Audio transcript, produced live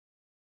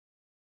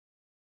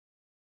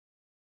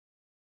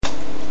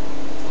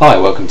Hi,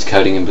 welcome to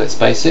Coding in Blitz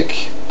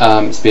Basic.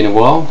 It's been a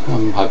while.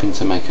 I'm hoping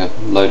to make a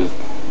load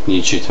of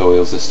new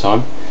tutorials this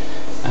time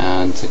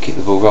and to keep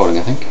the ball rolling,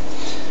 I think.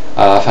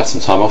 I've had some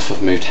time off,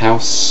 I've moved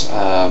house,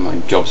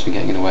 my job's been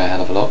getting in the way a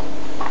hell of a lot.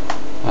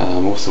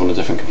 I'm also on a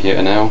different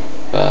computer now,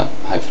 but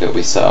hopefully it'll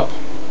be set up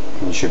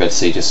and you should be able to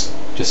see just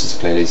as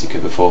clearly as you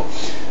could before.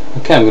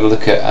 Okay, I'm going to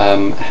look at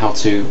how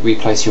to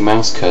replace your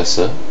mouse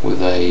cursor with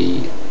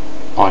a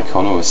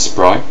icon or a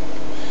sprite,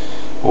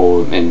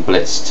 or in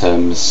Blitz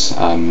terms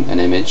an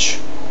image.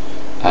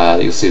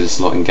 You'll see this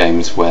a lot in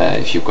games where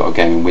if you've got a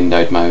game in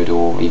windowed mode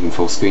or even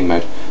full screen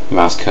mode, the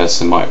mouse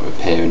cursor might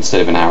appear, instead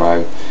of an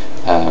arrow,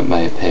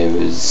 may appear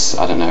as,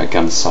 I don't know, a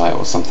gun sight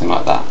or something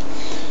like that,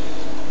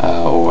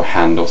 or a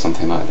hand or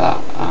something like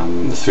that.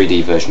 The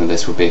 3D version of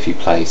this would be if you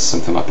place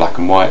something like black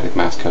and white, the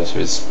mouse cursor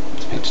is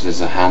depicted as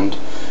a hand,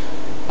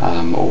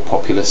 or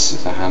populous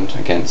as a hand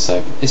again.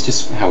 So it's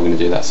just how we're going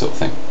to do that sort of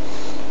thing.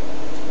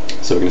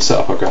 So we're going to set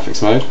up our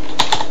graphics mode.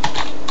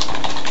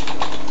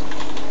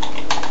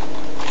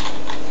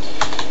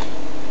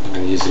 I'm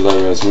going to use the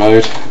low res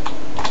mode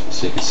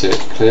so you can see it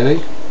clearly.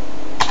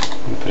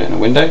 I'm going to put it in a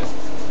window.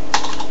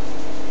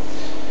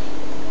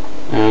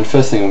 And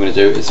first thing I'm going to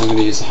do is I'm going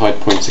to use the hide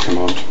pointer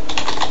command.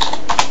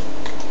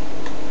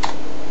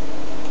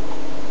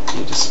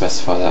 You just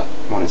specify that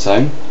on its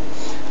own.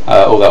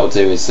 All that will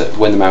do is that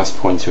when the mouse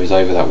pointer is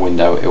over that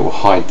window, it will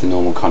hide the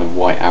normal kind of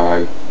white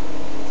arrow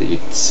that you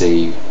can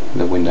see,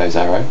 the Windows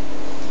arrow,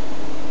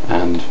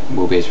 and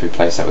we'll be able to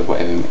replace that with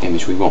whatever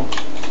image we want.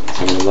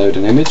 So I'm going to load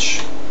an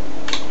image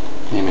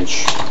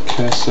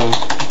cursor,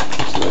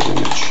 let's load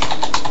image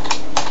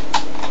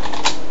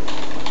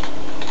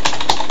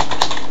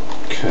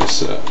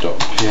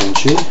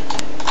cursor.png.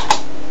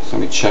 So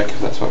let me check if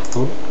that's what I've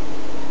called it.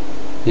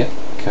 Yep,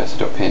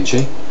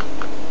 cursor.png.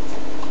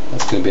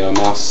 That's going to be our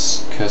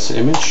mouse cursor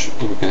image.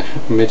 We're going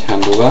to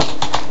mid-handle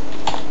that.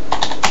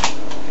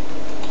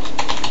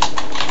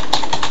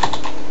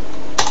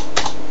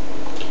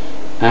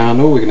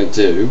 And all we're going to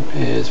do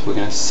is we're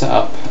going to set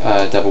up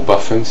double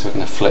buffering, so we're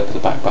going to flip the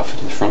back buffer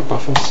to the front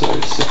buffer. So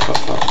set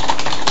buffer,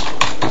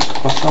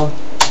 back buffer,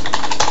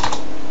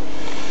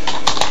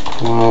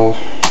 while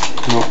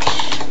not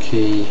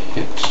key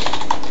hit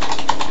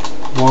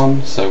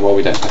 1. So while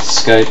we don't press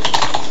escape,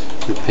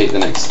 repeat the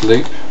next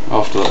loop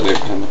after that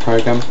loop in the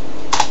program.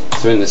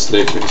 So in this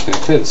loop we're just going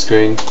to clear the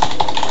screen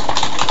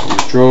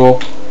and draw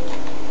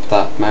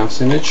that mouse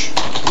image,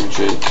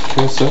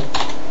 cursor.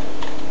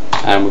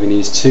 And we're going to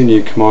use two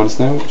new commands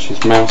now, which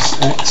is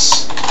mouse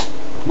X,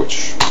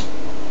 which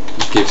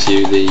gives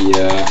you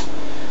the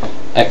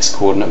X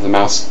coordinate of the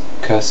mouse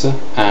cursor,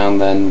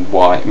 and then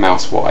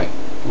mouse Y,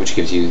 which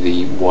gives you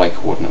the Y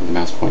coordinate of the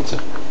mouse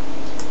pointer.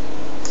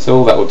 So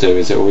all that will do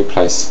is it will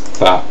replace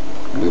that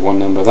with one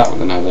number, that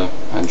with another,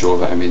 and draw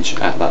that image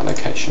at that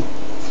location.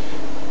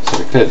 So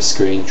we clear the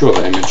screen, draw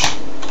that image,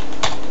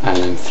 and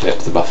then flip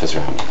the buffers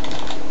around.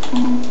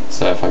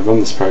 So if I run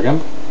this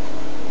program,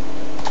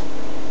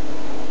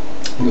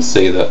 you'll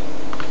see that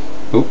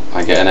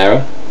I get an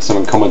error.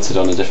 Someone commented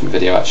on a different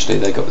video actually,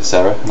 they got this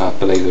error, and I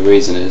believe the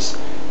reason is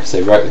because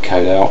they wrote the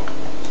code out,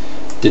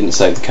 didn't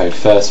save the code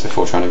first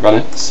before trying to run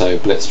it, so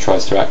Blitz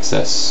tries to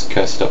access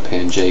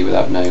cursor.png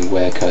without knowing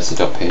where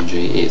cursor.png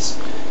is,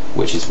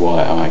 which is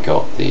why I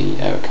got the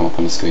error come up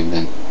on the screen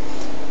then.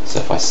 So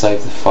if I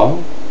save the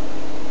file,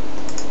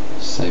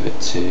 save it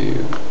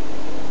to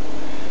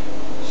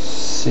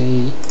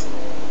C,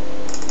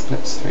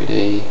 Blitz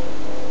 3D,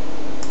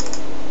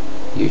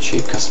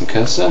 YouTube custom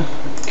cursor.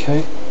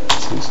 Okay,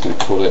 so I'm just going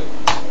to call it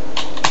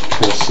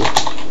cursor.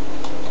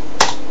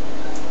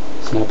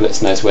 So now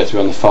Blitz knows where to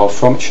run the file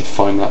from. It should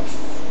find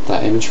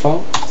that image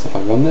file. So if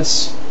I run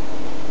this,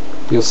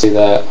 you'll see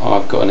there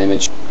I've got an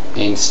image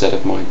instead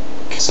of my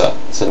cursor,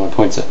 instead of my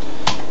pointer.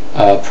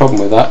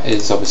 Problem with that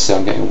is obviously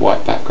I'm getting a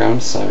white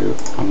background, so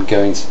I'm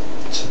going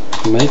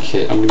to make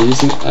it. I'm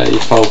using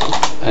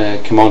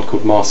a command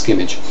called mask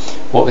image.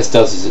 What this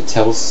does is it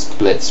tells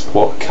Blitz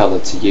what colour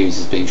to use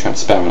as being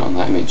transparent on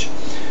that image.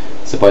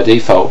 So by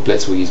default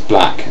Blitz will use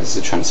black as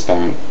the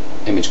transparent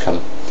image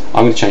colour.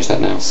 I'm going to change that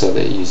now so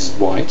that it uses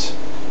white,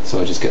 so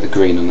I just get the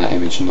green on that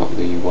image and not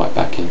the white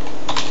backing.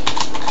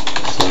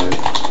 So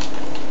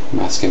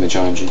mask image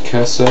img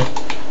cursor,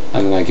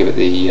 and then I give it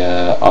the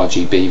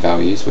RGB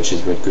values, which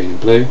is red, green and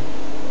blue,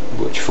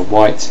 which for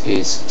white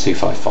is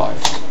 255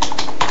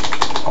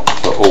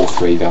 for all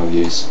three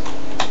values.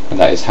 And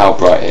that is how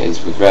bright it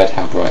is with red,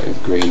 how bright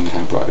with green, and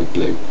how bright with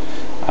blue.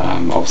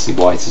 Obviously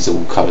white is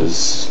all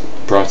colours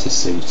brightest,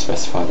 so you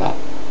specify that.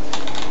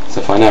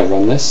 So if I now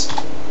run this,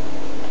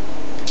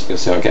 you'll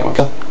see I get my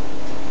colour,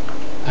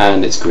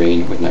 and it's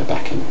green with no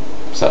backing.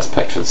 So that's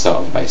perfect for the start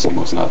of the basic,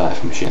 or something like that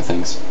if I'm shooting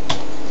things.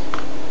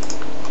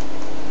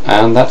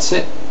 And that's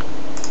it.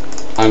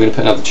 I'm going to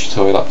put another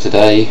tutorial up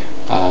today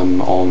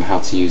on how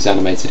to use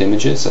animated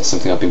images. That's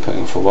something I've been putting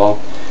on for a while.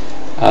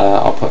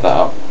 I'll put that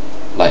up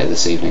later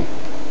this evening.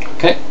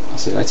 Okay, I'll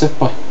see you later.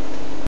 Bye.